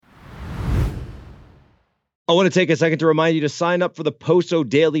I want to take a second to remind you to sign up for the Poso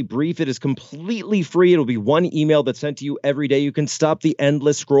Daily Brief. It is completely free. It'll be one email that's sent to you every day. You can stop the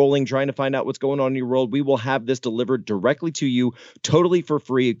endless scrolling, trying to find out what's going on in your world. We will have this delivered directly to you, totally for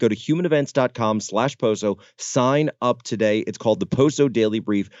free. Go to humanevents.com/Poso. Sign up today. It's called the Poso Daily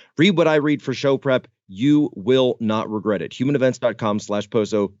Brief. Read what I read for show prep. You will not regret it.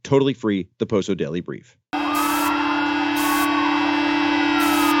 humanevents.com/Poso. Totally free. The Poso Daily Brief.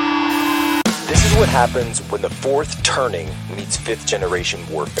 This is what happens when the fourth turning meets fifth generation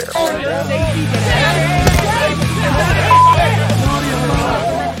warfare.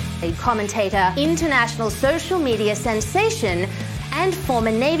 A commentator, international social media sensation, and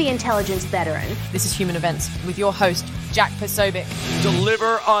former Navy intelligence veteran. This is Human Events with your host, Jack Posobiec.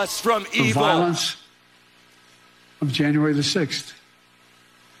 Deliver us from evil. The violence of January the 6th.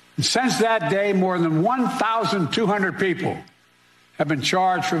 And since that day, more than 1,200 people have been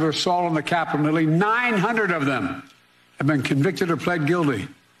charged for their assault on the Capitol. Nearly 900 of them have been convicted or pled guilty.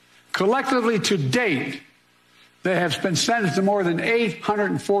 Collectively, to date, they have been sentenced to more than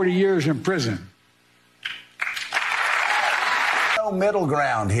 840 years in prison. No middle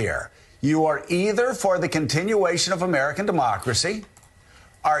ground here. You are either for the continuation of American democracy,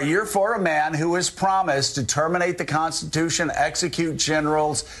 or you're for a man who has promised to terminate the Constitution, execute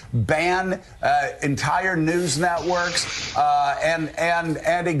generals, ban entire news networks,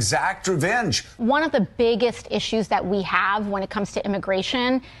 and exact revenge. One of the biggest issues that we have when it comes to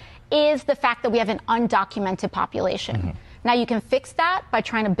immigration is the fact that we have an undocumented population. Mm-hmm. Now, you can fix that by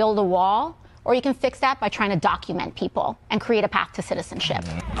trying to build a wall, or you can fix that by trying to document people and create a path to citizenship.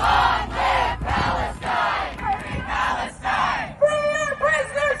 Mm-hmm. Palestine! Free Palestine! Free our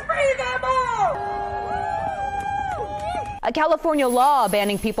prisoners! Free them all! A California law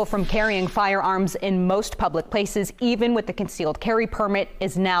banning people from carrying firearms in most public places, even with the concealed carry permit,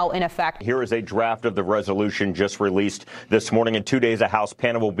 is now in effect. Here is a draft of the resolution just released this morning. In 2 days, a House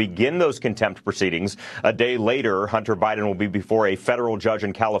panel will begin those contempt proceedings. A day later, Hunter Biden will be before a federal judge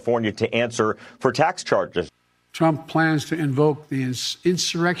in California to answer for tax charges. Trump plans to invoke the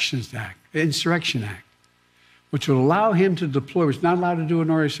Insurrection Act, which will allow him to deploy, which is not allowed to do in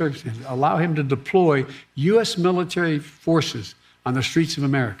ordinary circumstances, allow him to deploy U.S. military forces on the streets of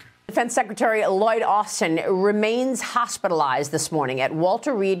America. Defense Secretary Lloyd Austin remains hospitalized this morning at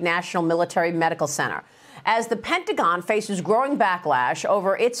Walter Reed National Military Medical Center as the Pentagon faces growing backlash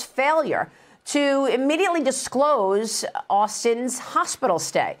over its failure to immediately disclose Austin's hospital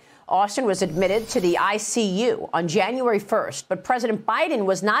stay. Austin was admitted to the ICU on January 1st, but President Biden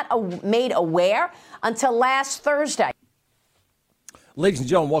was not made aware until last Thursday. Ladies and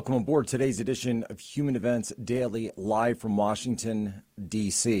gentlemen, welcome aboard today's edition of Human Events Daily, live from Washington,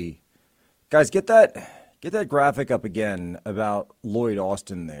 D.C. Guys, get that graphic up again about Lloyd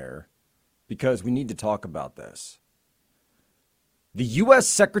Austin there, because we need to talk about this. The U.S.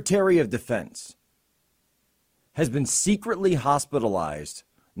 Secretary of Defense has been secretly hospitalized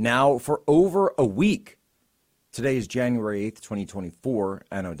now for over a week. Today is January 8th, 2024,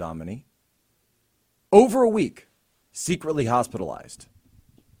 Anno Domini. Over a week, secretly hospitalized.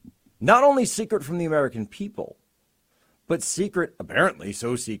 Not only secret from the American people, but secret, apparently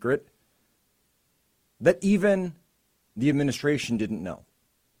so secret, that even the administration didn't know.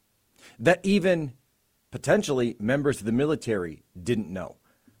 That even potentially members of the military didn't know.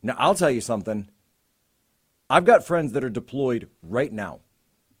 Now, I'll tell you something. I've got friends that are deployed right now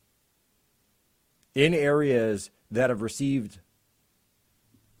in areas that have received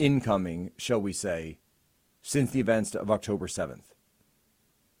incoming, shall we say, since the events of October 7th.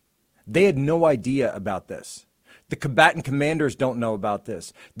 They had no idea about this. The combatant commanders don't know about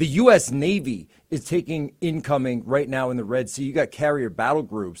this. The U.S. Navy is taking incoming right now in the Red Sea. You got carrier battle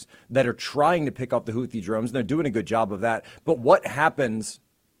groups that are trying to pick up the Houthi drones, and they're doing a good job of that. But what happens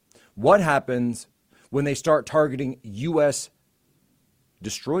when they start targeting U.S.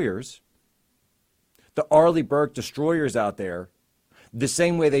 destroyers, the Arleigh Burke destroyers out there, the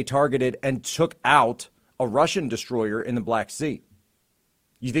same way they targeted and took out a Russian destroyer in the Black Sea?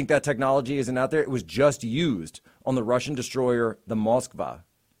 You think that technology isn't out there? It was just used on the Russian destroyer, the Moskva.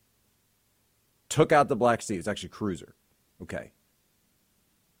 Took out the Black Sea. It's actually a cruiser. Okay.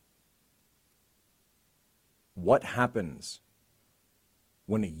 What happens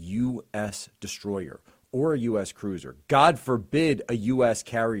when a U.S. destroyer or a U.S. cruiser, God forbid a U.S.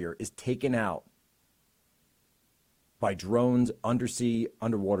 carrier, is taken out by drones, undersea,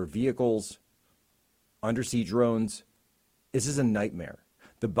 underwater vehicles, undersea drones? This is a nightmare.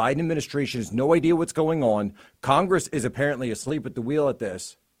 The Biden administration has no idea what's going on. Congress is apparently asleep at the wheel at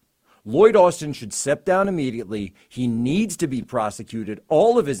this. Lloyd Austin should step down immediately. He needs to be prosecuted.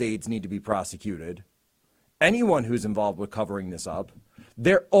 All of his aides need to be prosecuted. anyone who's involved with covering this up.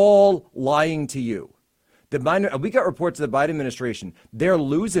 They're all lying to you. We got reports of the Biden administration. They're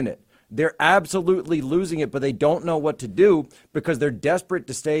losing it. They're absolutely losing it, but they don't know what to do because they're desperate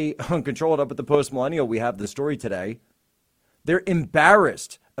to stay uncontrolled. Up at the Post Millennial, we have the story today. They're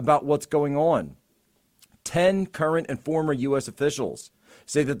embarrassed about what's going on. 10 current and former U.S. officials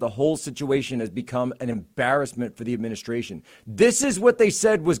say that the whole situation has become an embarrassment for the administration. This is what they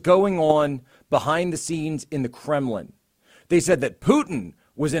said was going on behind the scenes in the Kremlin. They said that Putin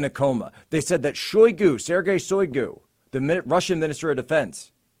was in a coma. They said that Shoigu, Sergei Shoigu, the Russian Minister of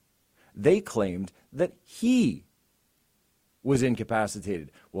Defense, they claimed that he was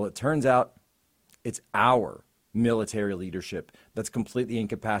incapacitated. Well, it turns out it's our military leadership that's completely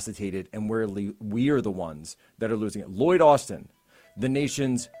incapacitated, and we are the ones that are losing it. Lloyd Austin, the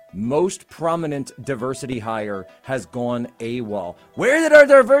nation's most prominent diversity hire, has gone AWOL. Where did our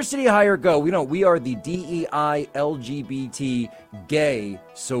diversity hire go? We are the DEI LGBT gay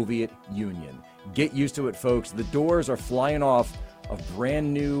Soviet Union. Get used to it, folks. The doors are flying off of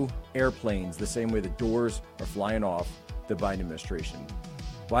brand new airplanes the same way the doors are flying off the Biden administration.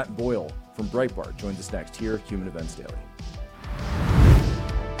 Blatt Boyle from Breitbart joins us next here at Human Events Daily.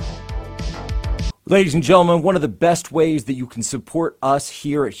 Ladies and gentlemen, one of the best ways that you can support us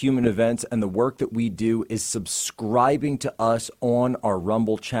here at Human Events and the work that we do is subscribing to us on our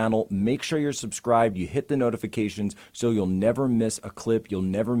Rumble channel. Make sure you're subscribed. You hit the notifications so you'll never miss a clip. You'll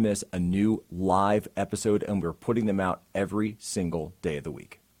never miss a new live episode, and we're putting them out every single day of the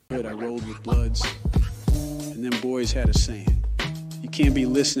week. I rolled with Bloods, and them boys had a saying. You can't be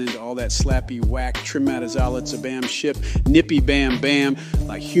listening to all that slappy whack, trim out his olives, a bam ship, nippy bam bam,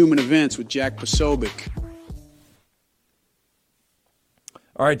 like Human Events with Jack Posobiec.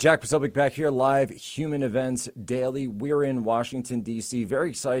 All right, Jack Posobiec back here live, Human Events Daily. We're in Washington, D.C.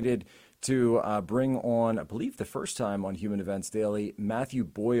 Very excited to bring on, I believe the first time on Human Events Daily, Matthew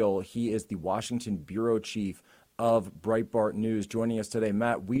Boyle. He is the Washington bureau chief of Breitbart News, joining us today.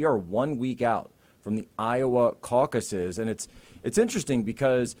 Matt, we are 1 week out from the Iowa caucuses, and it's interesting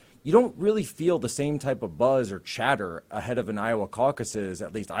because you don't really feel the same type of buzz or chatter ahead of an Iowa caucuses,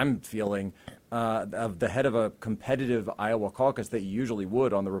 at least I'm feeling, of the head of a competitive Iowa caucus that you usually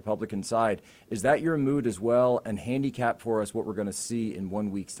would on the Republican side. Is that your mood as well? And handicap for us what we're going to see in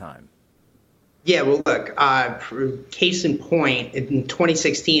 1 week's time. Yeah, well, look, case in point, in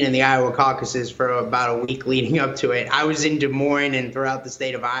 2016 in the Iowa caucuses for about a week leading up to it, I was in Des Moines and throughout the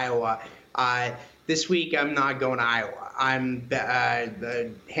state of Iowa. This week, I'm not going to Iowa. I'm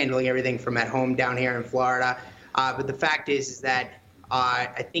handling everything from at home down here in Florida. But the fact is that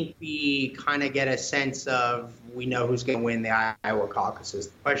I think we kind of get a sense of we know who's going to win the Iowa caucuses.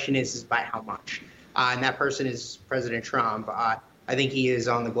 The question is by how much? And that person is President Trump. I think he is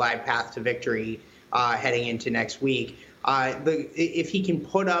on the glide path to victory heading into next week. If he can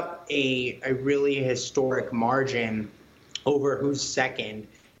put up a really historic margin over who's second,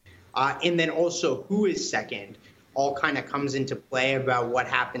 and then also who is second, all kind of comes into play about what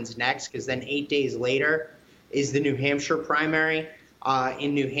happens next, because then 8 days later is the New Hampshire primary.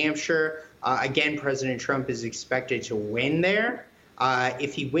 In New Hampshire, again, President Trump is expected to win there.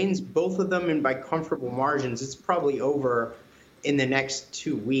 If he wins both of them and by comfortable margins, it's probably over in the next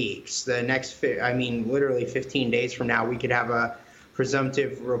 2 weeks. Literally 15 days from now, we could have a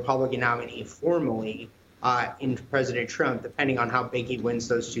presumptive Republican nominee formally in President Trump, depending on how big he wins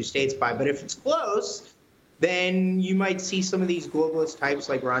those two states by. But if it's close, then you might see some of these globalist types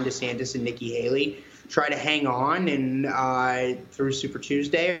like Ron DeSantis and Nikki Haley try to hang on and through Super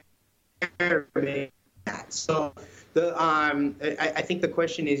Tuesday. So I think the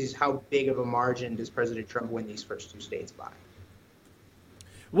question is how big of a margin does President Trump win these first two states by?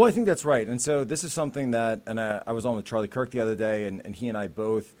 Well, I think that's right. And so this is something that, and I was on with Charlie Kirk the other day, and he and I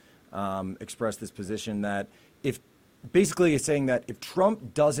both expressed this position that basically is saying that if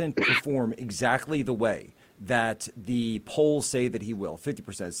Trump doesn't perform exactly the way that the polls say that he will, 50%,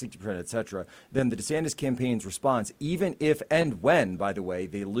 60%, et cetera, then the DeSantis campaign's response, even if and when, by the way,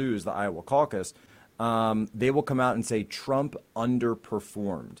 they lose the Iowa caucus, they will come out and say Trump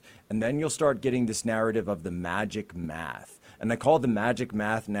underperformed. And then you'll start getting this narrative of the magic math. And I call the magic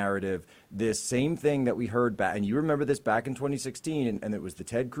math narrative this same thing that we heard back, and you remember this back in 2016, and it was the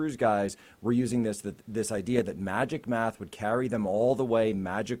Ted Cruz guys were using this idea that magic math would carry them all the way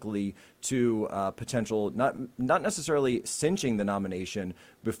magically to potential, not necessarily cinching the nomination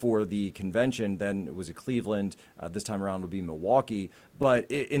before the convention. Then it was at Cleveland. This time around would be Milwaukee.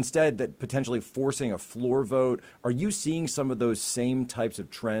 But instead, that potentially forcing a floor vote. Are you seeing some of those same types of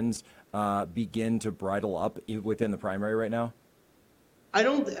trends begin to bridle up within the primary right now? I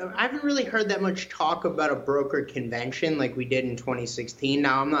haven't really heard that much talk about a brokered convention like we did in 2016.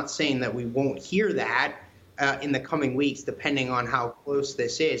 Now, I'm not saying that we won't hear that in the coming weeks, depending on how close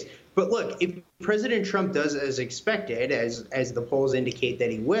this is. But look, if President Trump does as expected, as the polls indicate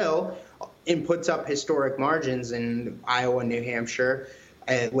that he will, and puts up historic margins in Iowa, New Hampshire,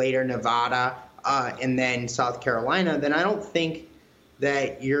 later Nevada, and then South Carolina, then I don't think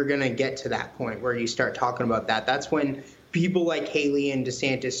that you're going to get to that point where you start talking about that. That's when people like Haley and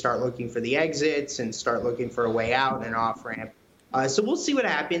DeSantis start looking for the exits and start looking for a way out and an off-ramp. So we'll see what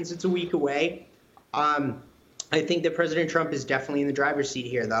happens. It's a week away. I think that President Trump is definitely in the driver's seat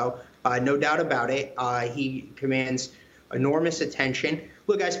here, though. No doubt about it. He commands enormous attention.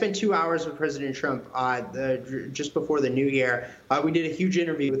 Look, I spent 2 hours with President Trump just before the new year. We did a huge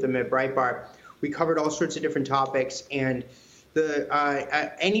interview with him at Breitbart. We covered all sorts of different topics. And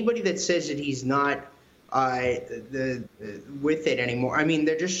anybody that says that he's not with it anymore, I mean,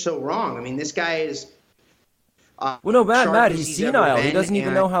 they're just so wrong. I mean, this guy is well, no, Matt, he's senile. He doesn't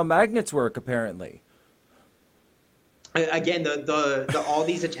even know how magnets work, apparently. Again, the all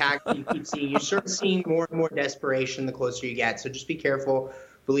these attacks you keep seeing, you start seeing more and more desperation the closer you get. So just be careful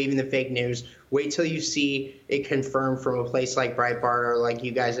believing the fake news. Wait till you see it confirmed from a place like Breitbart or like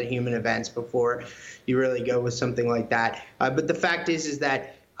you guys at Human Events before you really go with something like that. But the fact is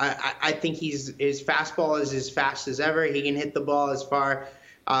that I think his fastball is as fast as ever. He can hit the ball as far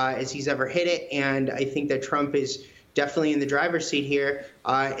as he's ever hit it. And I think that Trump is definitely in the driver's seat here.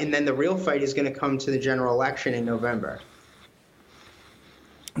 And then the real fight is going to come to the general election in November.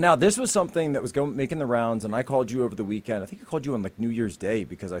 Now, this was something that was making the rounds, and I called you over the weekend. I think I called you on like New Year's Day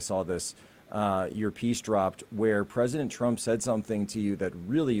because I saw this, your piece dropped, where President Trump said something to you that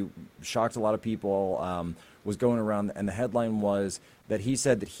really shocked a lot of people, was going around, and the headline was that he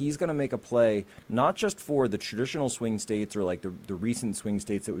said that he's going to make a play not just for the traditional swing states or like the recent swing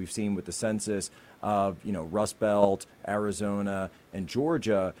states that we've seen with the census of, Rust Belt, Arizona, and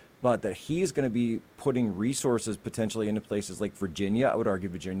Georgia, but that he's going to be putting resources potentially into places like Virginia. I would argue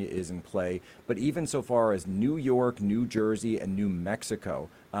Virginia is in play, but even so far as New York, New Jersey, and New Mexico,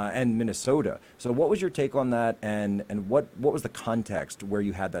 and Minnesota. So what was your take on that, and what was the context where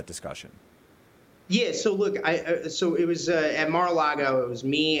you had that discussion? Yeah, so look, so it was at Mar-a-Lago. It was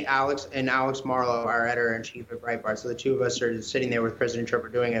me, Alex Marlowe, our editor-in-chief at Breitbart. So the two of us are sitting there with President Trump. We're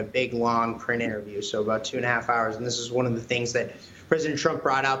doing a big, long print interview, so about 2.5 hours. And this is one of the things that President Trump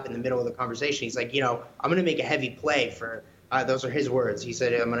brought up in the middle of the conversation. He's like, I'm going to make a heavy play for, those are his words. He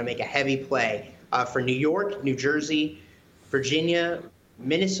said, I'm going to make a heavy play for New York, New Jersey, Virginia,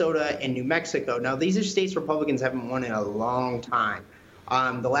 Minnesota, and New Mexico. Now, these are states Republicans haven't won in a long time.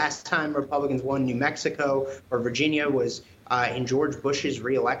 The last time Republicans won New Mexico or Virginia was in George Bush's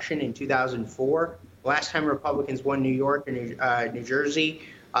reelection in 2004. The last time Republicans won New York or New Jersey,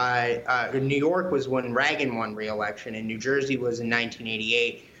 New York was when Reagan won reelection, and New Jersey was in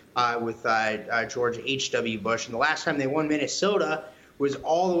 1988 with George H.W. Bush. And the last time they won Minnesota was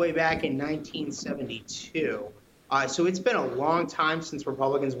all the way back in 1972. So it's been a long time since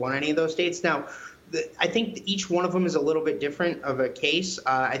Republicans won any of those states. Now, I think each one of them is a little bit different of a case.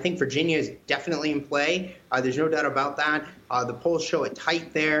 I think Virginia is definitely in play. There's no doubt about that. The polls show it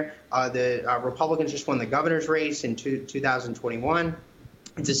tight there. The Republicans just won the governor's race in 2021.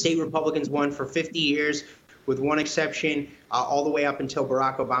 It's a state Republicans won for 50 years, with one exception, all the way up until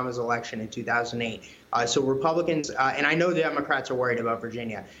Barack Obama's election in 2008. So Republicans, and I know the Democrats are worried about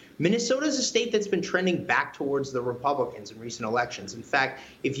Virginia. Minnesota is a state that's been trending back towards the Republicans in recent elections. In fact,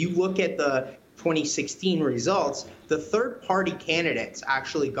 if you look at the 2016 results, the third-party candidates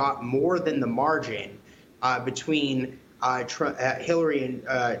actually got more than the margin between Hillary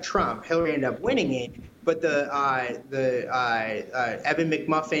and Trump. Hillary ended up winning it, but the Evan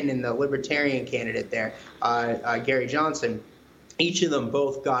McMuffin and the Libertarian candidate there, Gary Johnson, each of them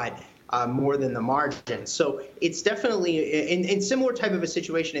both got more than the margin. So it's definitely in similar type of a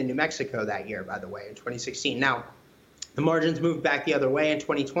situation in New Mexico that year, by the way, in 2016. Now, the margins moved back the other way in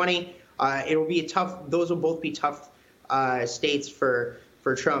 2020. It'll be those will both be tough states for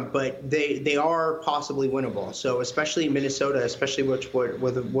Trump, but they are possibly winnable. So especially in Minnesota, especially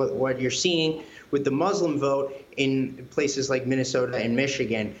what you're seeing with the Muslim vote in places like Minnesota and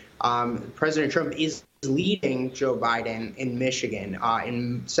Michigan, President Trump is leading Joe Biden in Michigan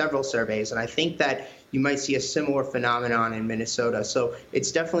in several surveys. And I think that you might see a similar phenomenon in Minnesota. So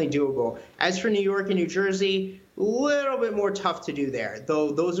it's definitely doable. As for New York and New Jersey, a little bit more tough to do there,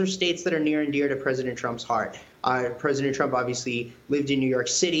 though those are states that are near and dear to President Trump's heart. President Trump obviously lived in New York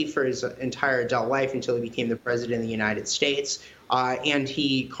City for his entire adult life until he became the president of the United States. And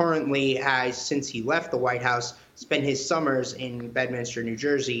he currently has, since he left the White House, spent his summers in Bedminster, New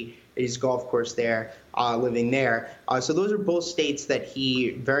Jersey, his golf course there, living there. So those are both states that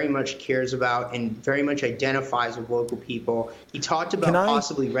he very much cares about and very much identifies with local people. He talked about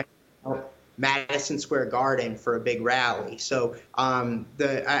possibly renting out Madison Square Garden for a big rally. So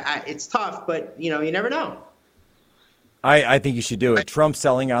it's tough, but you never know. I think you should do it. Trump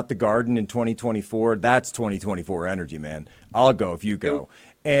selling out the Garden in 2024, that's 2024 energy, man. I'll go if you go.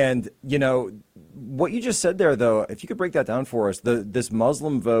 And, what you just said there, though, if you could break that down for us, this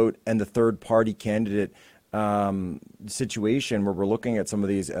Muslim vote and the third party candidate situation where we're looking at some of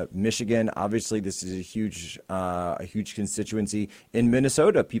these, Michigan, obviously this is a huge constituency. In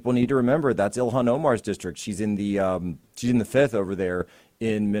Minnesota, people need to remember that's Ilhan Omar's district. She's in the 5th over there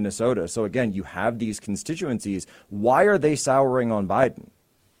in Minnesota. So again, you have these constituencies. Why are they souring on Biden?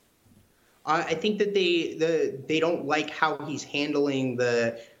 I think that they don't like how he's handling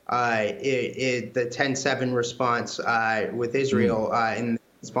the 10/7 response with Israel in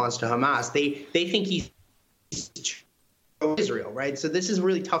response to Hamas. They think he's Israel, right? So this is a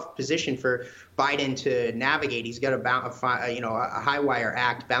really tough position for Biden to navigate. He's got a high wire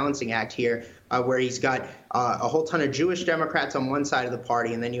act, balancing act here, where he's got a whole ton of Jewish Democrats on one side of the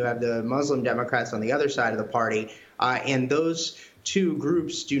party, and then you have the Muslim Democrats on the other side of the party, and those two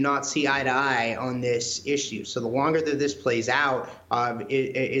groups do not see eye to eye on this issue. So the longer that this plays out,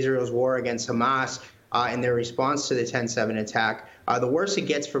 Israel's war against Hamas and their response to the 10/7 attack, the worse it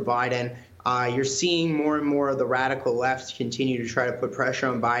gets for Biden. You're seeing more and more of the radical left continue to try to put pressure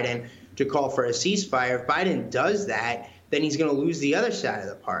on Biden to call for a ceasefire. If Biden does that, then he's going to lose the other side of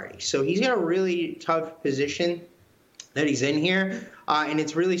the party. So he's got a really tough position that he's in here, and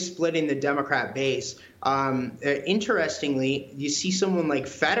it's really splitting the Democrat base. Interestingly, you see someone like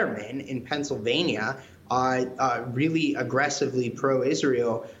Fetterman in Pennsylvania, really aggressively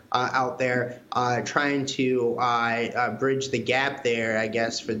pro-Israel out there, trying to bridge the gap there, I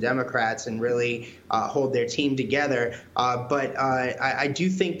guess, for Democrats and really hold their team together. But I do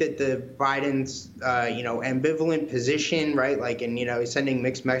think that the Biden's, ambivalent position, right, he's sending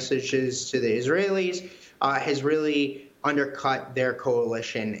mixed messages to the Israelis, has really undercut their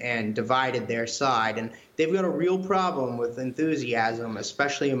coalition and divided their side. And they've got a real problem with enthusiasm,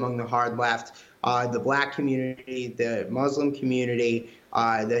 especially among the hard left, the black community, the Muslim community,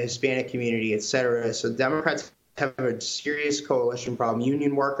 the Hispanic community, et cetera. So Democrats have a serious coalition problem.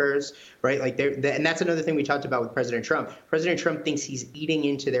 Union workers, right? And that's another thing we talked about with President Trump. President Trump thinks he's eating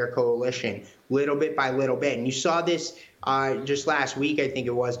into their coalition little bit by little bit. And you saw this just last week, I think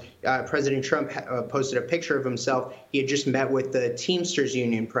it was. President Trump posted a picture of himself. He had just met with the Teamsters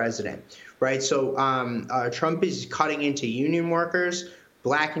Union president, right? So Trump is cutting into union workers,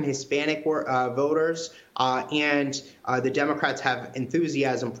 black and Hispanic voters, and the Democrats have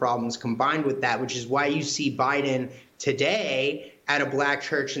enthusiasm problems combined with that, which is why you see Biden today at a black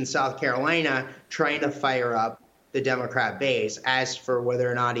church in South Carolina trying to fire up the Democrat base. As for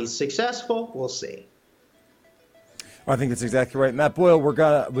whether or not he's successful, we'll see. I think that's exactly right. Matt Boyle,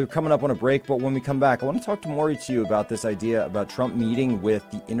 we're coming up on a break, but when we come back, I want to talk to Maury to you about this idea about Trump meeting with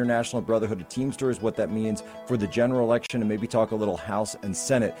the International Brotherhood of Teamsters, what that means for the general election, and maybe talk a little House and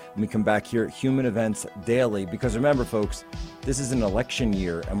Senate when we come back here at Human Events Daily. Because remember, folks, this is an election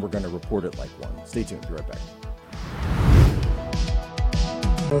year, and we're going to report it like one. Stay tuned. Be right back.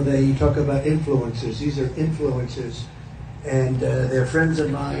 You talk about influencers. These are influencers, and they're friends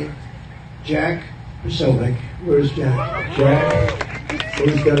of mine. Jack Posobiec. Where's Jack? Jack,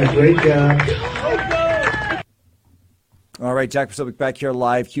 he's done a great job. All right, Jack Posobiec back here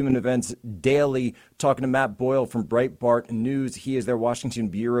live, Human Events Daily, talking to Matt Boyle from Breitbart News. He is their Washington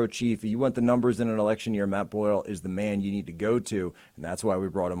bureau chief. If you want the numbers in an election year, Matt Boyle is the man you need to go to, and that's why we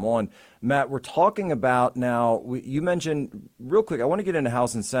brought him on. Matt, we're talking about now, you mentioned, real quick, I want to get into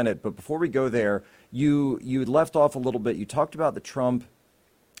House and Senate, but before we go there, you left off a little bit. You talked about the Trump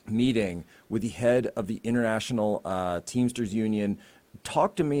meeting with the head of the International Teamsters Union.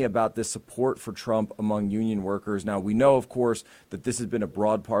 Talk to me about this support for Trump among union workers. Now, we know, of course, that this has been a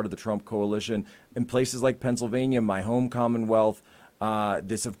broad part of the Trump coalition. In places like Pennsylvania, my home Commonwealth,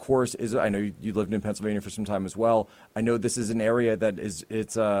 this, of course, is, I know you lived in Pennsylvania for some time as well. I know this is an area that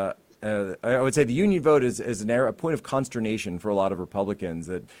I would say the union vote is a point of consternation for a lot of Republicans,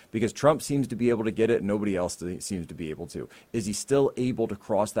 that because Trump seems to be able to get it and nobody else seems to be able to. Is he still able to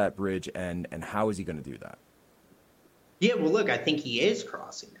cross that bridge, and how is he going to do that? Yeah, well, look, I think he is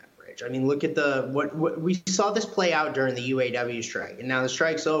crossing that bridge. I mean, look at what we saw this play out during the UAW strike, and now the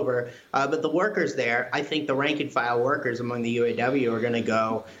strike's over. But the workers there, I think the rank and file workers among the UAW are going to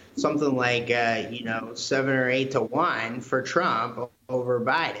go something like 7 or 8 to 1 for Trump over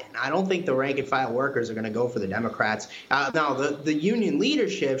Biden. I don't think the rank and file workers are going to go for the Democrats. Now, the union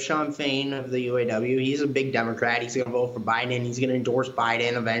leadership, Sean Fain of the UAW, he's a big Democrat. He's going to vote for Biden. He's going to endorse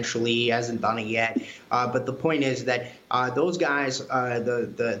Biden eventually. He hasn't done it yet. But the point is that those guys,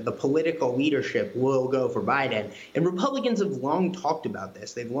 the political leadership, will go for Biden. And Republicans have long talked about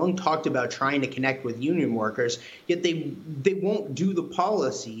this. They've long talked about trying to connect with union workers, yet they won't do the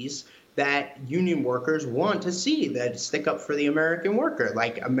policies that union workers want to see, that stick up for the American worker,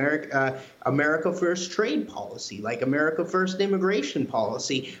 like America First trade policy, like America First immigration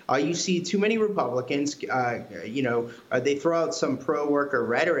policy. You see too many Republicans, they throw out some pro-worker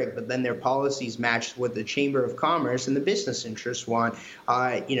rhetoric, but then their policies match what the Chamber of Commerce and the business interests want.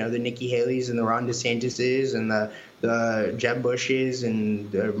 The Nikki Haley's and the Ron DeSantis's and the Jeb Bushes and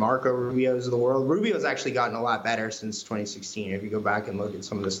the Marco Rubio's of the world. Rubio's actually gotten a lot better since 2016, if you go back and look at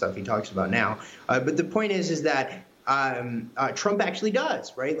some of the stuff he talks about now. But the point is that Trump actually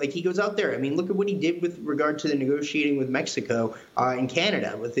does, right? Like, he goes out there. I mean, look at what he did with regard to the negotiating with Mexico and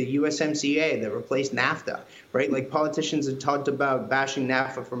Canada with the USMCA that replaced NAFTA, right? Like, politicians have talked about bashing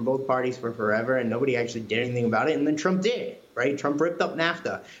NAFTA from both parties for forever, and nobody actually did anything about it. And then Trump did. Right? Trump ripped up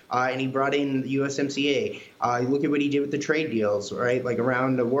NAFTA and he brought in the USMCA. Look at what he did with the trade deals, right? Like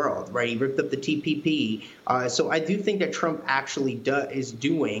around the world, right? He ripped up the TPP. So I do think that Trump actually is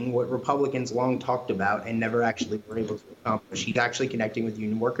doing what Republicans long talked about and never actually were able to accomplish. He's actually connecting with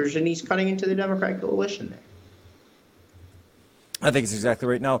union workers and he's cutting into the Democratic coalition there. I think it's exactly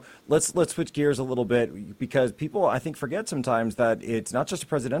right. Now, let's switch gears a little bit, because people, I think, forget sometimes that it's not just a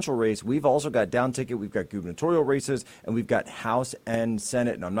presidential race. We've also got down ticket, we've got gubernatorial races, and we've got House and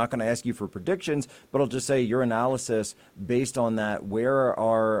Senate. And I'm not going to ask you for predictions, but I'll just say your analysis based on that. Where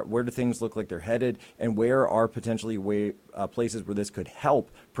do things look like they're headed, and where are potentially places where this could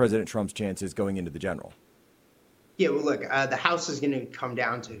help President Trump's chances going into the general? Yeah, well, look, the House is going to come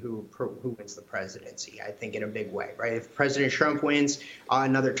down to who wins the presidency, I think, in a big way, right? If President Trump wins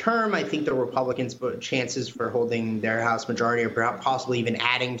another term, I think the Republicans' chances for holding their House majority or perhaps possibly even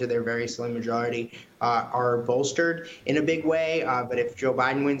adding to their very slim majority are bolstered in a big way. But if Joe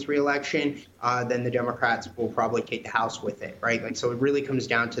Biden wins re-election, then the Democrats will probably take the House with it, right? Like, so it really comes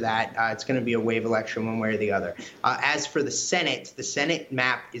down to that. It's going to be a wave election one way or the other. As for the Senate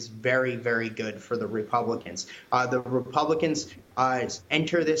map is very, very good for the Republicans. The Republicans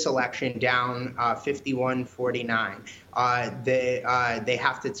enter this election down 51-49. They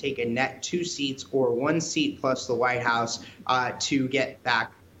have to take a net 2 seats or 1 seat plus the White House to get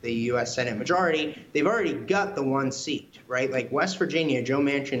back the U.S. Senate majority. They've already got the 1 seat, right? Like West Virginia, Joe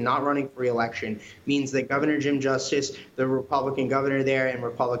Manchin not running for re-election means that Governor Jim Justice, the Republican governor there and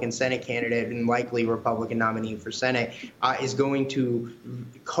Republican Senate candidate and likely Republican nominee for Senate, is going to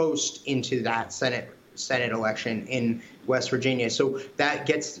coast into that Senate election in West Virginia. So that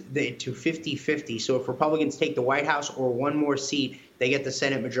gets to 50-50. So if Republicans take the White House or 1 more seat, they get the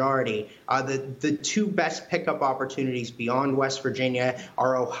Senate majority. The 2 best pickup opportunities beyond West Virginia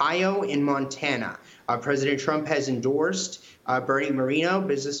are Ohio and Montana. President Trump has endorsed Bernie Moreno,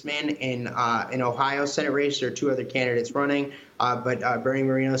 businessman in Ohio Senate race. There are 2 other candidates running, but Bernie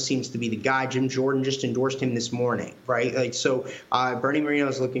Moreno seems to be the guy. Jim Jordan just endorsed him this morning, right? Like, so Bernie Moreno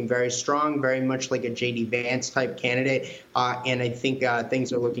is looking very strong, very much like a J.D. Vance type candidate, and I think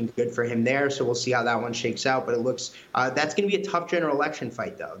things are looking good for him there. So we'll see how that one shakes out. But it looks that's going to be a tough general election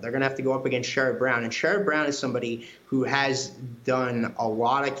fight, though. They're going to have to go up against Sherrod Brown, and Sherrod Brown is somebody who has done a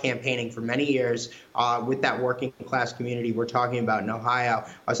lot of campaigning for many years with that working class community we're talking about in Ohio.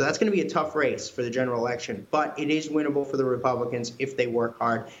 So that's going to be a tough race for the general election, but it is winnable for the Republicans if they work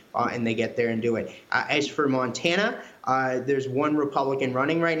hard and they get there and do it. As for Montana, there's 1 Republican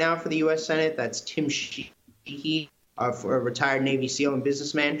running right now for the U.S. Senate. That's Tim Sheehy. For a retired Navy SEAL and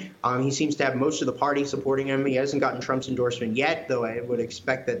businessman. He seems to have most of the party supporting him. He hasn't gotten Trump's endorsement yet, though I would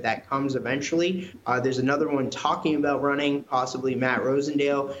expect that comes eventually. There's another one talking about running, possibly Matt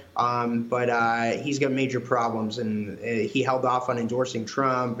Rosendale, but he's got major problems, and he held off on endorsing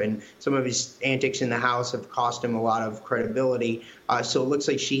Trump, and some of his antics in the House have cost him a lot of credibility. So it looks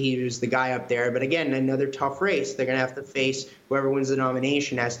like Sheehy was the guy up there. But again, another tough race. They're going to have to face, whoever wins the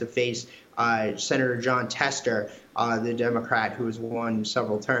nomination has to face Senator John Tester, the Democrat who has won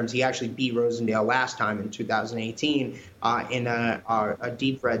several terms. He actually beat Rosendale last time in 2018 in a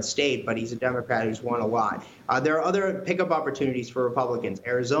deep red state, but he's a Democrat who's won a lot. There are other pickup opportunities for Republicans.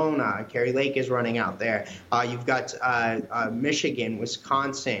 Arizona, Kerry Lake is running out there. You've got Michigan,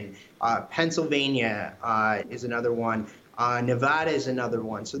 Wisconsin, Pennsylvania is another one. Nevada is another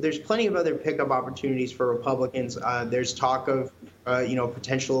one. So there's plenty of other pickup opportunities for Republicans. There's talk of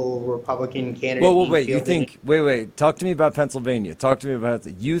potential Republican candidate. Well, wait. You think? Wait. Talk to me about Pennsylvania. Talk to me about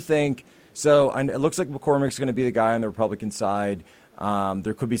it. You think so? It looks like McCormick's going to be the guy on the Republican side.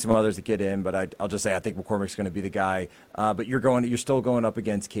 There could be some others that get in, but I'll just say I think McCormick's going to be the guy. But you're still going up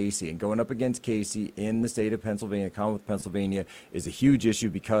against Casey, and going up against Casey in the state of Pennsylvania, Commonwealth of Pennsylvania, is a huge issue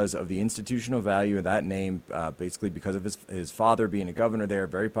because of the institutional value of that name. Basically, because of his father being a governor there,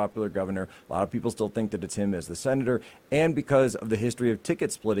 very popular governor. A lot of people still think that it's him as the senator, and because of the history of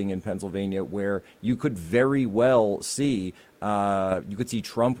ticket splitting in Pennsylvania, where you could very well see. You could see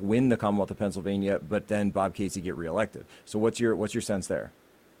Trump win the Commonwealth of Pennsylvania, but then Bob Casey get reelected. So what's your sense there?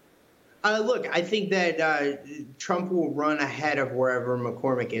 Look, I think that Trump will run ahead of wherever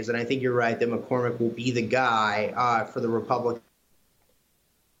McCormick is, and I think you're right that McCormick will be the guy for the Republican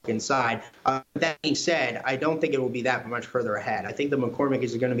side. That being said, I don't think it will be that much further ahead. I think that McCormick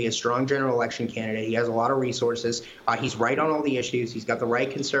is going to be a strong general election candidate. He has a lot of resources. He's right on all the issues. He's got the right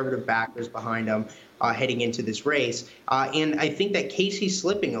conservative backers behind him heading into this race. And I think that Casey's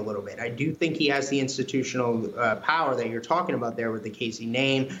slipping a little bit. I do think he has the institutional power that you're talking about there with the Casey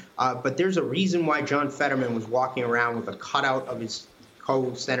name. But there's a reason why John Fetterman was walking around with a cutout of his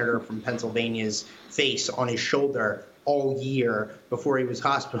co-senator from Pennsylvania's face on his shoulder all year before he was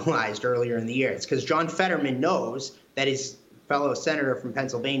hospitalized earlier in the year. It's because John Fetterman knows that his fellow senator from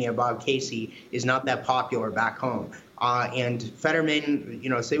Pennsylvania, Bob Casey, is not that popular back home. And Fetterman,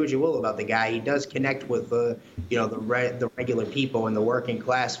 say what you will about the guy, he does connect with the regular people and the working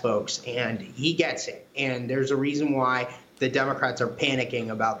class folks, and he gets it. And there's a reason why the Democrats are panicking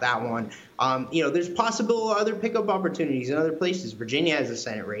about that one. There's possible other pickup opportunities in other places. Virginia has a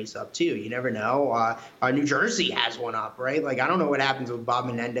Senate race up, too. You never know. New Jersey has one up, right? Like, I don't know what happens with Bob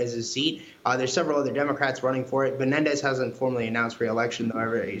Menendez's seat. There's several other Democrats running for it. Menendez hasn't formally announced re-election, though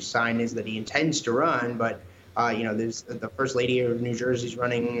every sign is that he intends to run. But, there's the First Lady of New Jersey's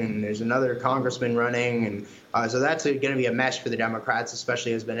running, and there's another congressman running. And so that's going to be a mess for the Democrats,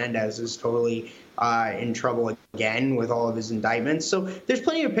 especially as Menendez is totally in trouble again with all of his indictments. So there's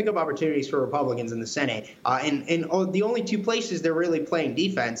plenty of pickup opportunities for Republicans in the Senate. And the only two places they're really playing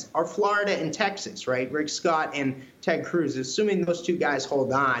defense are Florida and Texas, right? Rick Scott and Ted Cruz. Assuming those two guys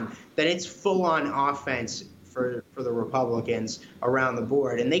hold on, then it's full-on offense for the Republicans around the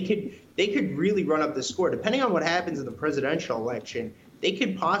board. And they could really run up the score. Depending on what happens in the presidential election, they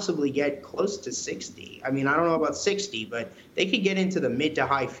could possibly get close to 60. I mean, I don't know about 60, but they could get into the mid to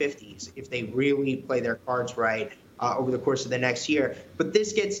high 50s if they really play their cards right over the course of the next year. But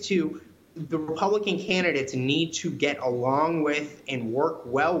this gets to the Republican candidates need to get along with and work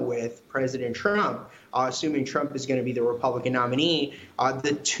well with President Trump, assuming Trump is going to be the Republican nominee.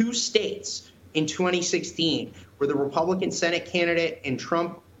 The two states in 2016 where the Republican Senate candidate and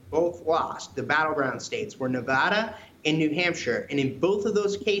Trump both lost, the battleground states, were Nevada and New Hampshire. And in both of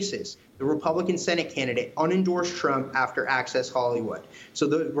those cases, the Republican Senate candidate unendorsed Trump after Access Hollywood. So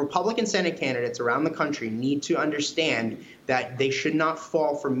the Republican Senate candidates around the country need to understand that they should not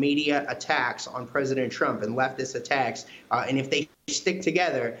fall for media attacks on President Trump and leftist attacks. And if they stick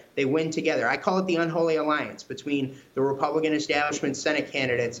together, they win together. I call it the unholy alliance between the Republican establishment Senate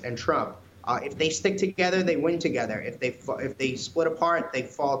candidates and Trump. If they stick together, they win together. If they split apart, they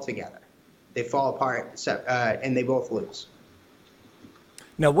fall together. They fall apart, and they both lose.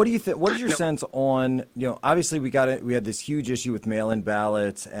 Now, what do you think? What is your sense on? Obviously, we had this huge issue with mail-in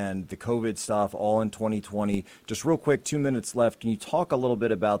ballots and the COVID stuff all in 2020. Just real quick, 2 minutes left. Can you talk a little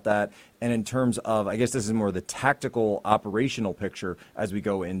bit about that? And in terms of, I guess this is more the tactical, operational picture as we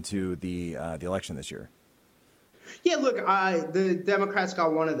go into the election this year. Yeah, look, the Democrats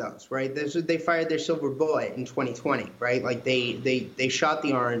got one of those, right? They fired their silver bullet in 2020, right? Like they shot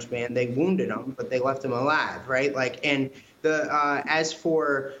the orange man, they wounded him, but they left him alive, right? Like, and as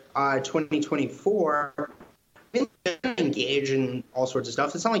for 2024, engage in all sorts of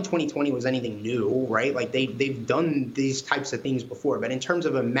stuff. It's not like 2020 was anything new, right? Like they've done these types of things before, but in terms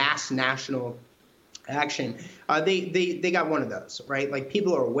of a mass national action, they got one of those, right? Like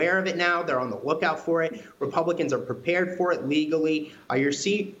people are aware of it now. They're on the lookout for it. Republicans are prepared for it legally. You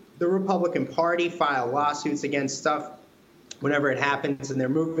see the Republican Party file lawsuits against stuff whenever it happens, and they're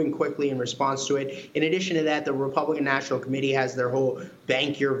moving quickly in response to it. In addition to that, the Republican National Committee has their whole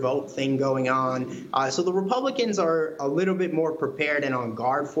bank your vote thing going on. So the Republicans are a little bit more prepared and on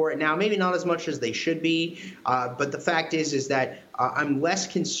guard for it now, maybe not as much as they should be. But the fact is that I'm less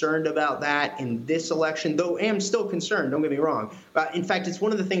concerned about that in this election, though I am still concerned, don't get me wrong. But in fact, it's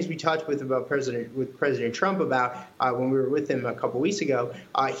one of the things we talked with President Trump about when we were with him a couple weeks ago.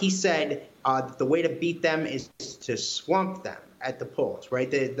 He said the way to beat them is to swamp them. at the polls, right?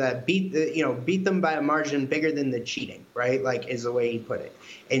 Beat them by a margin bigger than the cheating, right? Like is the way he put it.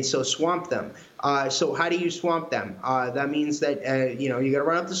 And so swamp them. So how do you swamp them? That means that you got to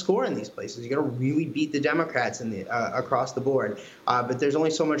run up the score in these places. You got to really beat the Democrats across the board. But there's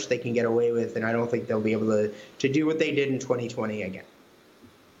only so much they can get away with, and I don't think they'll be able to do what they did in 2020 again.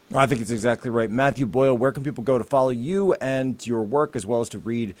 I think it's exactly right. Matthew Boyle, where can people go to follow you and your work, as well as to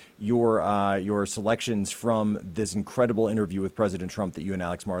read your selections from this incredible interview with President Trump that you and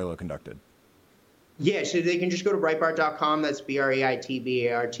Alex Marlow conducted? Yeah, so they can just go to Breitbart.com. That's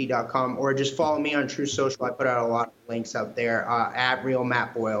BREITBART.com, or just follow me on True Social. I put out a lot of links out there at Real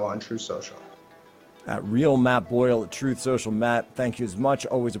Matt Boyle on True Social. At Real Matt Boyle at Truth Social. Matt, thank you as much.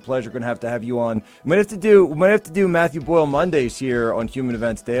 Always a pleasure. Going to have you on. We might have to do Matthew Boyle Mondays here on Human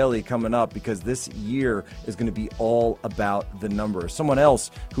Events Daily coming up, because this year is going to be all about the numbers. Someone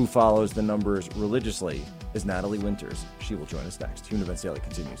else who follows the numbers religiously is Natalie Winters. She will join us next. Human Events Daily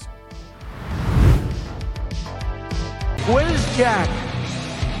continues. Where's Jack?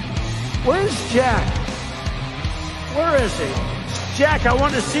 Where's Jack? Where is he? Jack, I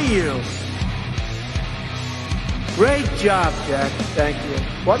want to see you. Great job, Jack. Thank you.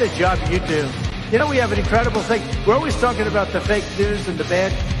 What a job you do. You know, we have an incredible thing. We're always talking about the fake news and the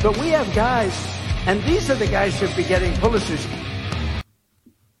bad, but we have guys, and these are the guys who should be getting Pulitzers.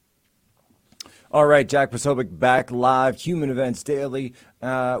 All right, Jack Posobiec back live, Human Events Daily.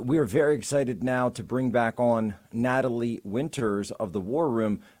 We are very excited now to bring back on Natalie Winters of the War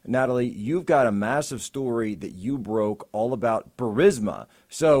Room. Natalie, you've got a massive story that you broke all about Burisma.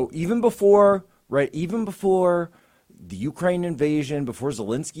 So even before the Ukraine invasion, before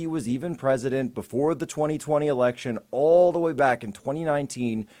Zelensky was even president, before the 2020 election, all the way back in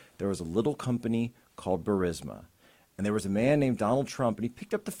 2019, there was a little company called Burisma. And there was a man named Donald Trump, and he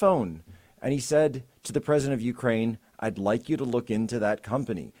picked up the phone and he said to the president of Ukraine, I'd like you to look into that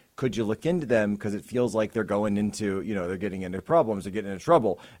company. Could you look into them? Because it feels like they're going into, they're getting into problems, they're getting into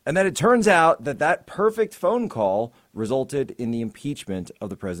trouble. And then it turns out that perfect phone call resulted in the impeachment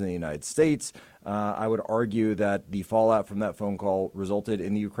of the president of the United States. I would argue that the fallout from that phone call resulted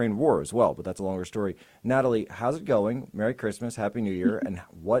in the Ukraine war as well, but that's a longer story. Natalie, how's it going? Merry Christmas, Happy New Year, and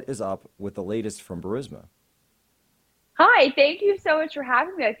what is up with the latest from Burisma? Hi, thank you so much for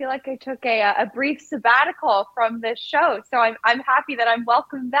having me. I feel like I took a brief sabbatical from this show, so I'm happy that I'm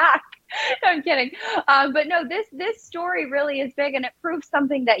welcome back. I'm kidding. But no, this story really is big, and it proves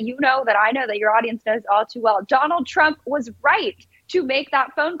something that that I know, that your audience knows all too well. Donald Trump was right to make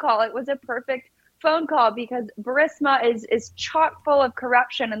that phone call. It was a perfect phone call because Burisma is chock full of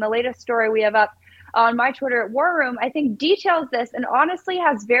corruption, and the latest story we have up on my Twitter at War Room, I think, details this and honestly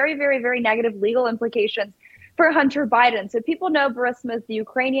has very, very, very negative legal implications for Hunter Biden. So people know Burisma is the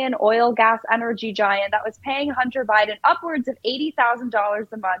Ukrainian oil, gas, energy giant that was paying Hunter Biden upwards of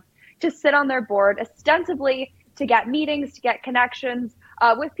 $80,000 a month to sit on their board, ostensibly to get meetings, to get connections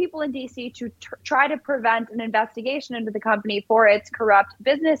with people in D.C. to try to prevent an investigation into the company for its corrupt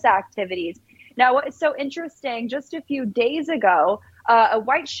business activities. Now, what is so interesting, just a few days ago, a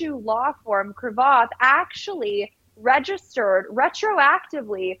white shoe law firm, Cravath, actually registered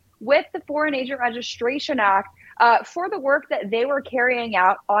retroactively with the Foreign Agent Registration Act for the work that they were carrying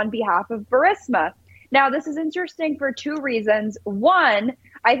out on behalf of Burisma. Now, this is interesting for two reasons. One,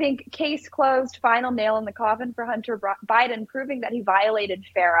 I think case closed, final nail in the coffin for Hunter Biden, proving that he violated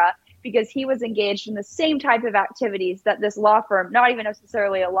FARA because he was engaged in the same type of activities that this law firm, not even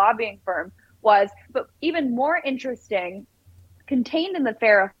necessarily a lobbying firm, was. But even more interesting, contained in the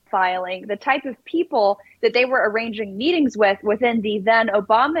FARA filing, the type of people that they were arranging meetings with within the then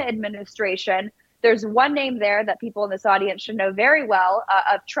Obama administration. There's one name there that people in this audience should know very well,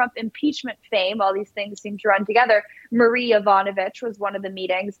 of Trump impeachment fame. All these things seem to run together. Marie Yovanovitch was one of the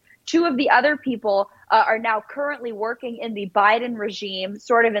meetings. Two of the other people are now currently working in the Biden regime,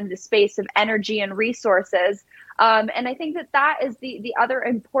 sort of in the space of energy and resources. And I think that is the other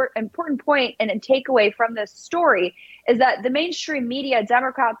important point and takeaway from this story is that the mainstream media,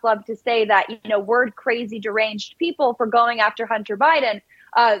 Democrats love to say that, word crazy, deranged people for going after Hunter Biden.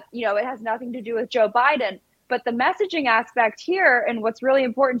 It has nothing to do with Joe Biden. But the messaging aspect here, and what's really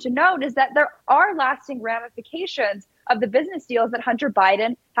important to note, is that there are lasting ramifications of the business deals that Hunter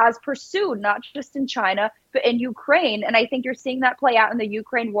Biden has pursued, not just in China, but in Ukraine. And I think you're seeing that play out in the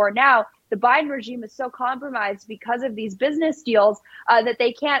Ukraine war now. The Biden regime is so compromised because of these business deals that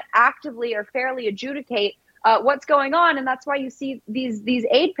they can't actively or fairly adjudicate what's going on. And that's why you see these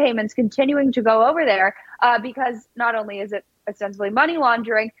aid payments continuing to go over there because not only is it ostensibly money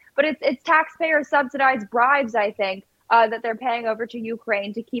laundering, but it's taxpayer subsidized bribes, I think, that they're paying over to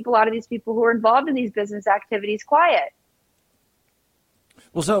Ukraine to keep a lot of these people who are involved in these business activities quiet.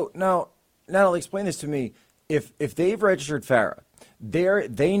 Well, so now, Natalie, explain this to me. If they've registered Farah,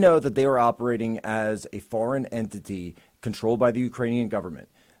 they know that they are operating as a foreign entity controlled by the Ukrainian government.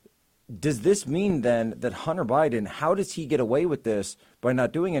 Does this mean then that Hunter Biden, how does he get away with this by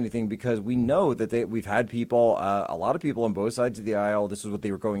not doing anything? Because we know that we've had people, a lot of people on both sides of the aisle. This is what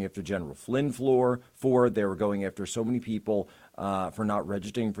they were going after General Flynn for. They were going after so many people for not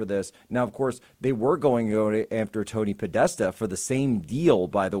registering for this. Now, of course, they were going after Tony Podesta for the same deal,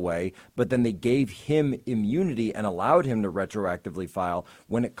 by the way, but then they gave him immunity and allowed him to retroactively file.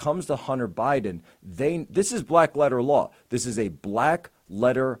 When it comes to Hunter Biden, this is black letter law. This is a black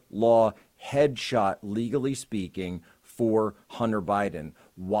letter law headshot, legally speaking, for Hunter Biden.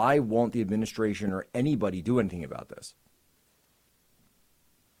 Why won't the administration or anybody do anything about this?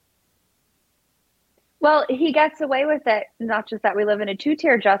 Well, he gets away with it. Not just that we live in a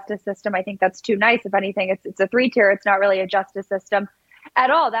two-tier justice system. I think that's too nice. If anything, it's a three-tier. It's not really a justice system at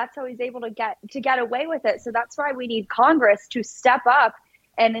all. That's how he's able to get away with it. So that's why we need Congress to step up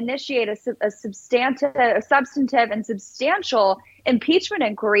and initiate a substantive and substantial impeachment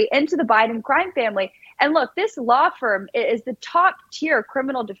inquiry into the Biden crime family. And look, this law firm is the top tier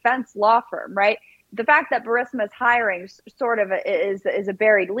criminal defense law firm, right? The fact that Burisma is hiring sort of is a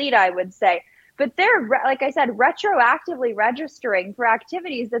buried lead, I would say. But they're, like I said, retroactively registering for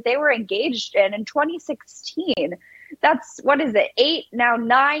activities that they were engaged in 2016. That's,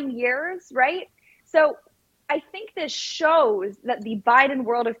 9 years, right? So I think this shows that the Biden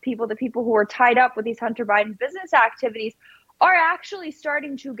world of people, the people who are tied up with these Hunter Biden business activities, are actually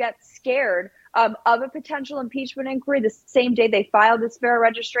starting to get scared of a potential impeachment inquiry. The same day they filed this FARA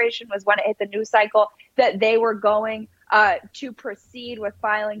registration was when it hit the news cycle that they were going to proceed with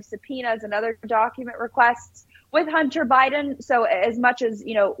filing subpoenas and other document requests with Hunter Biden. So as much as,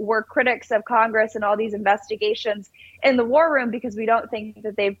 we're critics of Congress and all these investigations in the war room because we don't think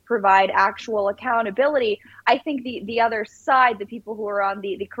that they provide actual accountability, I think the other side, the people who are on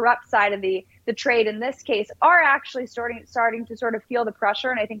the corrupt side of the trade in this case, are actually starting to sort of feel the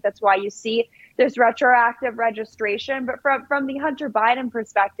pressure. And I think that's why you see this retroactive registration. But from the Hunter Biden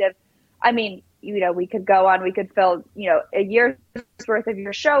perspective, I mean, we could go on, we could fill, a year's worth of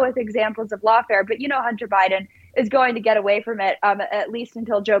your show with examples of lawfare, but Hunter Biden is going to get away from it, at least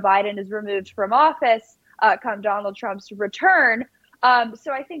until Joe Biden is removed from office, come Donald Trump's return.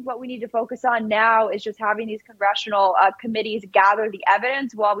 So I think what we need to focus on now is just having these congressional committees gather the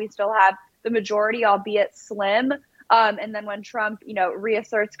evidence while we still have the majority, albeit slim. And then when Trump,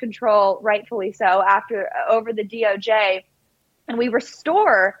 reasserts control, rightfully so, over the DOJ, and we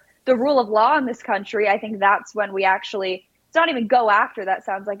restore the rule of law in this country, I think that's when we actually, it's not even go after, that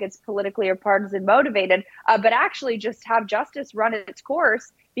sounds like it's politically or partisan motivated, but actually just have justice run its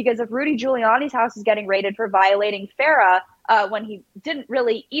course. Because if Rudy Giuliani's house is getting raided for violating FARA when he didn't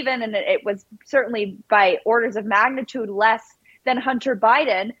really even, and it was certainly by orders of magnitude less than Hunter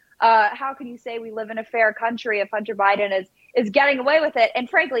Biden, how can you say we live in a fair country if Hunter Biden is getting away with it and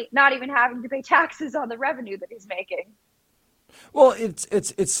frankly not even having to pay taxes on the revenue that he's making? Well,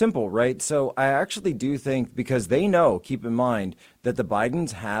 it's simple, right? So I actually do think, because they know, keep in mind, that the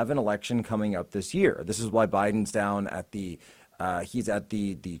Bidens have an election coming up this year. This is why Biden's down at he's at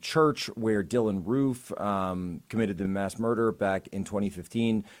the church where Dylan Roof committed the mass murder back in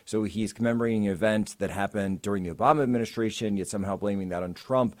 2015. So he's commemorating an event that happened during the Obama administration, yet somehow blaming that on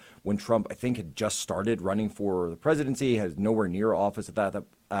Trump, when Trump, I think, had just started running for the presidency, has nowhere near office at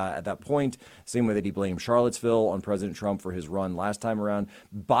that point. Same way that he blamed Charlottesville on President Trump for his run last time around.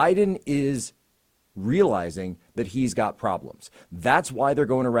 Biden is realizing that he's got problems. That's why they're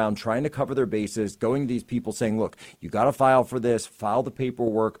going around trying to cover their bases, going to these people saying, look, you got to file for this, file the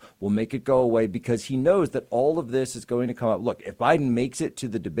paperwork, we'll make it go away, because he knows that all of this is going to come up. Look, if Biden makes it to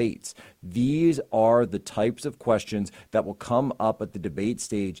the debates, these are the types of questions that will come up at the debate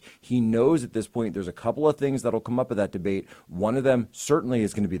stage. He knows at this point there's a couple of things that'll come up at that debate. One of them certainly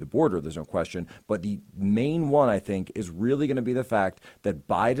is going to be the border, there's no question. But the main one, I think, is really going to be the fact that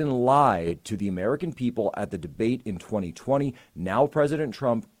Biden lied to the American people at the debate in 2020. Now President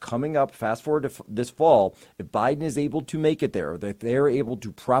Trump coming up, fast forward to this fall, if Biden is able to make it there, that they're able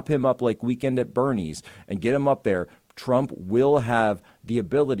to prop him up like Weekend at Bernie's and get him up there, Trump will have the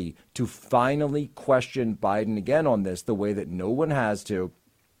ability to finally question Biden again on this, the way that no one has to.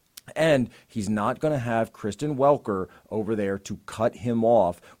 And he's not going to have Kristen Welker over there to cut him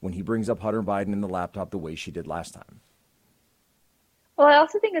off when he brings up Hunter Biden in the laptop the way she did last time. Well, I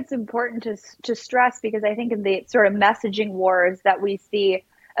also think it's important to stress, because I think in the sort of messaging wars that we see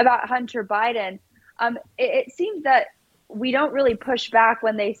about Hunter Biden, it seems that we don't really push back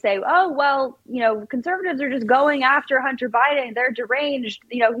when they say, oh, well, conservatives are just going after Hunter Biden. They're deranged.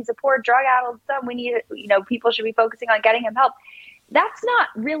 He's a poor drug-addled son. We need, people should be focusing on getting him help. That's not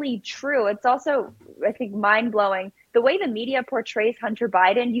really true. It's also, I think, mind-blowing. The way the media portrays Hunter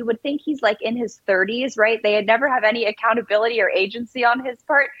Biden, you would think he's like in his 30s, right? They had never have any accountability or agency on his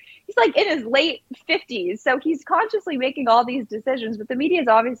part. He's like in his late 50s. So he's consciously making all these decisions, but the media's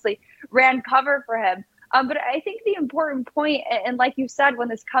obviously ran cover for him. But I think the important point, and like you said, when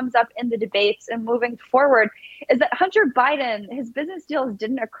this comes up in the debates and moving forward, is that Hunter Biden, his business deals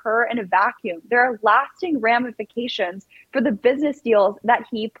didn't occur in a vacuum. There are lasting ramifications for the business deals that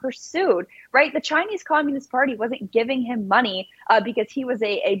he pursued, right? The Chinese Communist Party wasn't giving him money because he was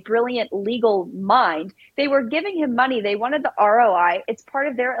a brilliant legal mind. They were giving him money. They wanted the ROI. It's part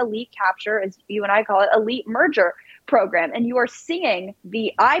of their elite capture, as you and I call it, elite merger program. And you are seeing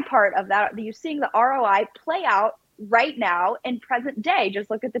the I part of that. You're seeing the ROI play out right now in present day. Just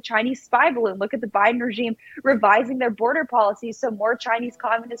look at the Chinese spy balloon. Look at the Biden regime revising their border policies so more Chinese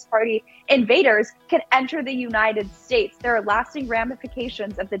Communist Party invaders can enter the United States. There are lasting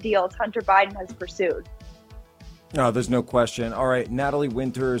ramifications of the deals Hunter Biden has pursued. No, there's no question. All right, Natalie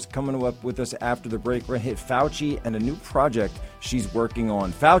Winters coming up with us after the break. We're going to hit Fauci and a new project she's working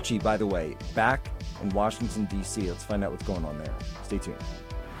on. Fauci, by the way, back in Washington, D.C. Let's find out what's going on there. Stay tuned.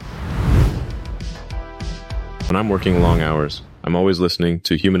 When I'm working long hours, I'm always listening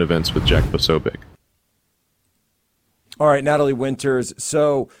to Human Events with Jack Posobiec. All right, Natalie Winters.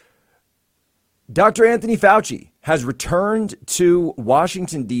 So Dr. Anthony Fauci has returned to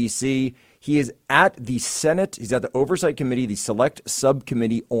Washington, D.C. He is at the Senate. He's at the Oversight Committee, the Select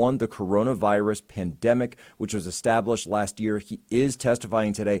Subcommittee on the Coronavirus Pandemic, which was established last year. He is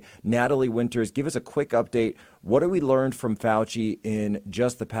testifying today. Natalie Winters, give us a quick update. What have we learned from Fauci in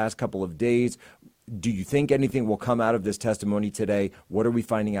just the past couple of days? Do you think anything will come out of this testimony today? What are we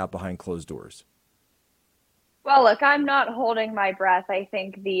finding out behind closed doors? Well, look, I'm not holding my breath. I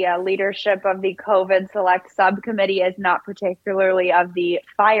think the leadership of the COVID Select Subcommittee is not particularly of the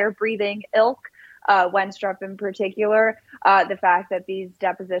fire-breathing ilk, Wenstrup in particular. The fact that these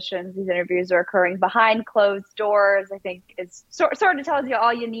depositions, these interviews are occurring behind closed doors, I think is sort of tells you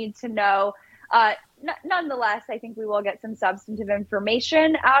all you need to know. Nonetheless, I think we will get some substantive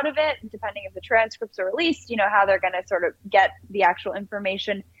information out of it, depending if the transcripts are released, how they're going to sort of get the actual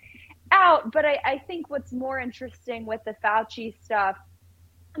information out. But I think what's more interesting with the Fauci stuff,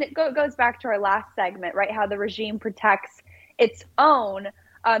 and it goes back to our last segment, right, how the regime protects its own.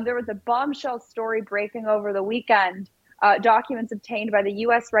 There was a bombshell story breaking over the weekend. Documents obtained by the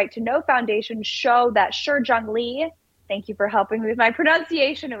U.S. Right to Know Foundation show that Shi Li, thank you for helping me with my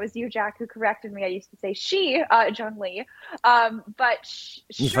pronunciation. It was you, Jack, who corrected me. I used to say she, Zhang Li. But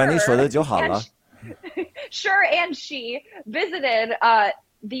Sure and she visited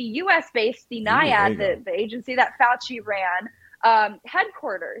the U.S.-based, the NIAID, the agency that Fauci ran,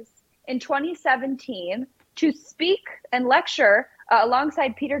 headquarters in 2017 to speak and lecture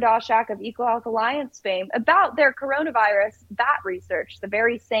alongside Peter Daszak of EcoHealth Alliance fame about their coronavirus bat research, the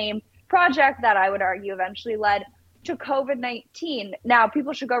very same project that I would argue eventually led to COVID-19. Now,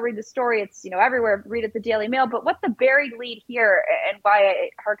 people should go read the story. It's, everywhere. Read at the Daily Mail. But what the buried lead here, and why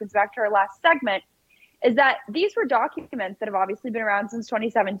it harkens back to our last segment, is that these were documents that have obviously been around since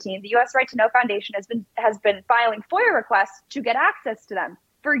 2017. The U.S. Right to Know Foundation has been filing FOIA requests to get access to them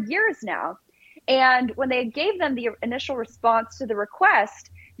for years now. And when they gave them the initial response to the request,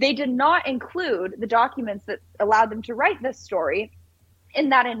 they did not include the documents that allowed them to write this story in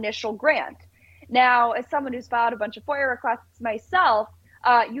that initial grant. Now, as someone who's filed a bunch of FOIA requests myself,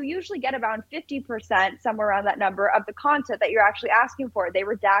 you usually get around 50%, somewhere around that number, of the content that you're actually asking for. They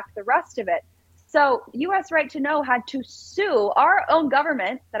redact the rest of it. So U.S. Right to Know had to sue our own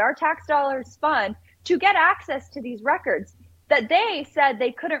government that our tax dollars fund to get access to these records that they said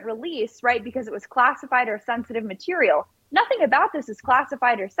they couldn't release, right, because it was classified or sensitive material. Nothing about this is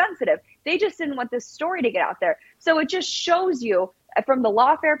classified or sensitive. They just didn't want this story to get out there. So it just shows you from the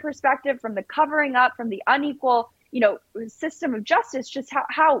lawfare perspective, from the covering up, from the unequal, system of justice, just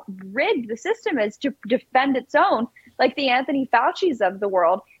how rigged the system is to defend its own, like the Anthony Fauci's of the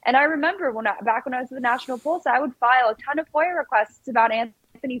world. And I remember back when I was at the National Pulse, I would file a ton of FOIA requests about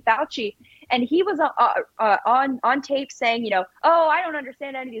Anthony Fauci, and he was on tape saying, oh, I don't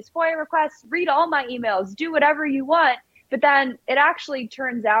understand any of these FOIA requests. Read all my emails. Do whatever you want. But then it actually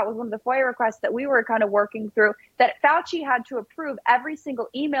turns out with one of the FOIA requests that we were kind of working through that Fauci had to approve every single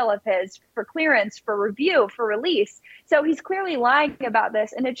email of his for clearance, for review, for release. So he's clearly lying about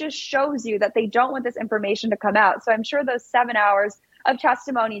this. And it just shows you that they don't want this information to come out. So I'm sure those 7 hours of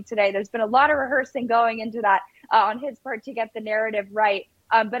testimony today, there's been a lot of rehearsing going into that. on his part to get the narrative right.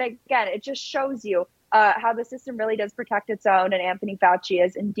 But again, it just shows you how the system really does protect its own, and Anthony Fauci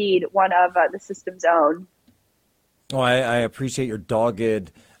is indeed one of the system's own. Well, I appreciate your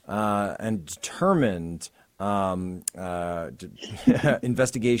dogged and determined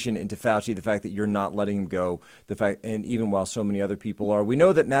investigation into Fauci, the fact that you're not letting him go, the fact, and even while so many other people are. We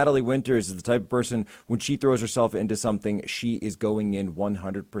know that Natalie Winters is the type of person, when she throws herself into something, she is going in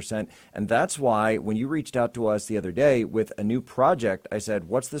 100%. And that's why when you reached out to us the other day with a new project, I said,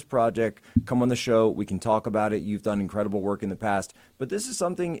 what's this project? Come on the show. We can talk about it. You've done incredible work in the past. But this is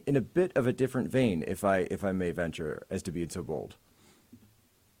something in a bit of a different vein, if I may venture as to be so bold.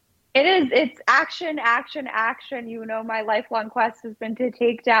 It is. It's action, action, action. You know, my lifelong quest has been to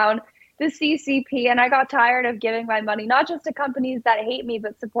take down the CCP, and I got tired of giving my money, not just to companies that hate me,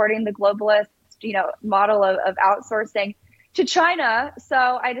 but supporting the globalist, model of outsourcing to China.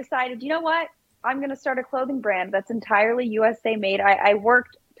 So I decided, you know what? I'm going to start a clothing brand that's entirely USA made. I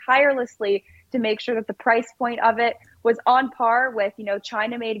worked tirelessly to make sure that the price point of it was on par with,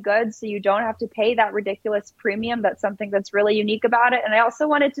 China-made goods, so you don't have to pay that ridiculous premium. That's something that's really unique about it. And I also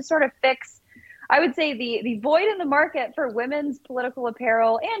wanted to sort of fix, I would say, the void in the market for women's political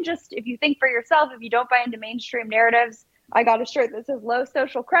apparel. And just, if you think for yourself, if you don't buy into mainstream narratives, I got a shirt that says low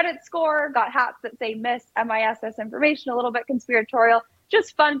social credit score, got hats that say MISS information, a little bit conspiratorial,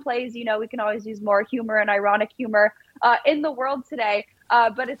 just fun plays. We can always use more humor and ironic humor in the world today.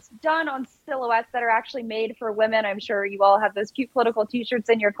 But it's done on silhouettes that are actually made for women. I'm sure you all have those cute political t-shirts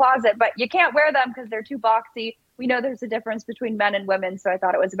in your closet, but you can't wear them because they're too boxy. We know there's a difference between men and women, so I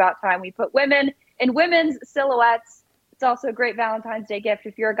thought it was about time we put women in women's silhouettes. It's also a great Valentine's Day gift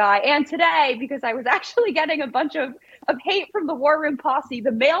if you're a guy. And today, because I was actually getting a bunch of hate from the War Room Posse,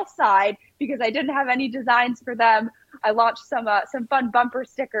 the male side, because I didn't have any designs for them, I launched some fun bumper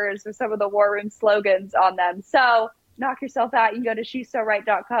stickers with some of the War Room slogans on them. So knock yourself out. You can go to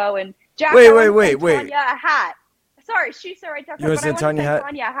she'ssoright.co and Jack. Wait. Tanya a hat. Sorry, she'ssoright.co. You want to send Tanya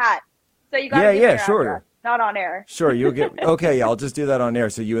a hat? So you got yeah, sure. Not on air. Sure, you'll get. Okay, yeah, I'll just do that on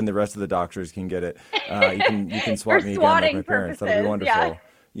air so you and the rest of the doctors can get it. You can swap me again like my parents. That'll be wonderful.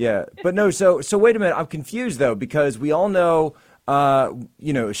 Yeah, but no. So wait a minute. I'm confused though, because we all know.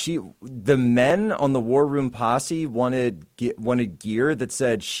 The men on the War Room Posse wanted gear that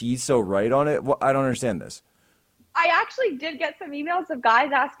said "She's so right" on it. Well, I don't understand this. I actually did get some emails of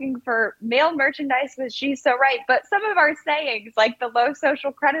guys asking for male merchandise with "She's so right," but some of our sayings, like the low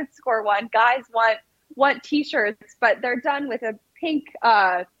social credit score one, guys want t-shirts, but they're done with a pink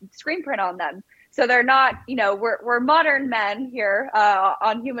screen print on them. So they're not, we're modern men here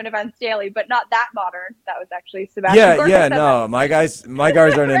on Human Events Daily, but not that modern. That was actually Sebastian. Yeah, no, my guys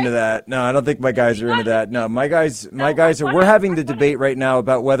aren't into that. No, I don't think my guys are into that. No, my guys are. We're having the debate right now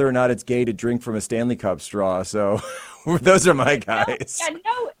about whether or not it's gay to drink from a Stanley Cup straw. So those are my guys.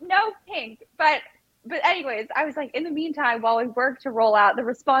 No pink, but anyways, I was like, in the meantime, while we work to roll out, the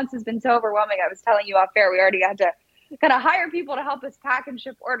response has been so overwhelming. I was telling you off air, we already had to kind of hire people to help us pack and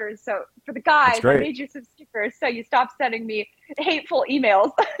ship orders. So for the guys, I made you some stickers so you stop sending me hateful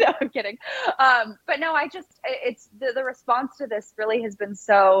emails. No, I'm kidding. But no, it's the response to this really has been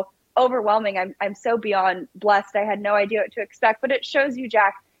so overwhelming. I'm so beyond blessed. I had no idea what to expect, but it shows you,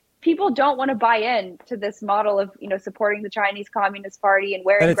 Jack, people don't want to buy in to this model of, supporting the Chinese Communist Party and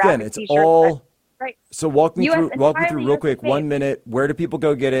wearing graphic t-shirts. All right. So walk me through real quick, 1 minute. Where do people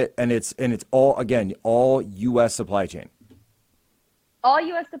go get it? And it's all U.S. supply chain. All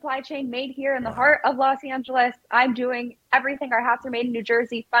U.S. supply chain, made here in the heart of Los Angeles. I'm doing everything. Our hats are made in New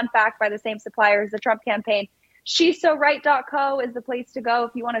Jersey. Fun fact, by the same supplier as the Trump campaign. She'sSoRight.co is the place to go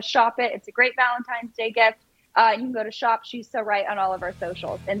if you want to shop it. It's a great Valentine's Day gift. You can go to shop She's So Right on all of our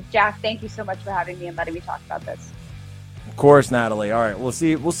socials. And Jack, thank you so much for having me and letting me talk about this. Of course, Natalie. All right, we'll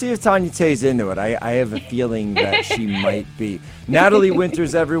see if Tanya Tay's into it. I have a feeling that she might be. Natalie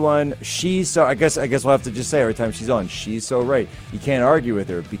Winters, everyone. I guess we'll have to just say every time she's on, she's so right. You can't argue with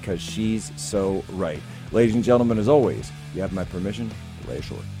her because she's so right. Ladies and gentlemen, as always, you have my permission to lay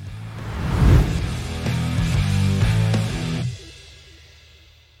ashore.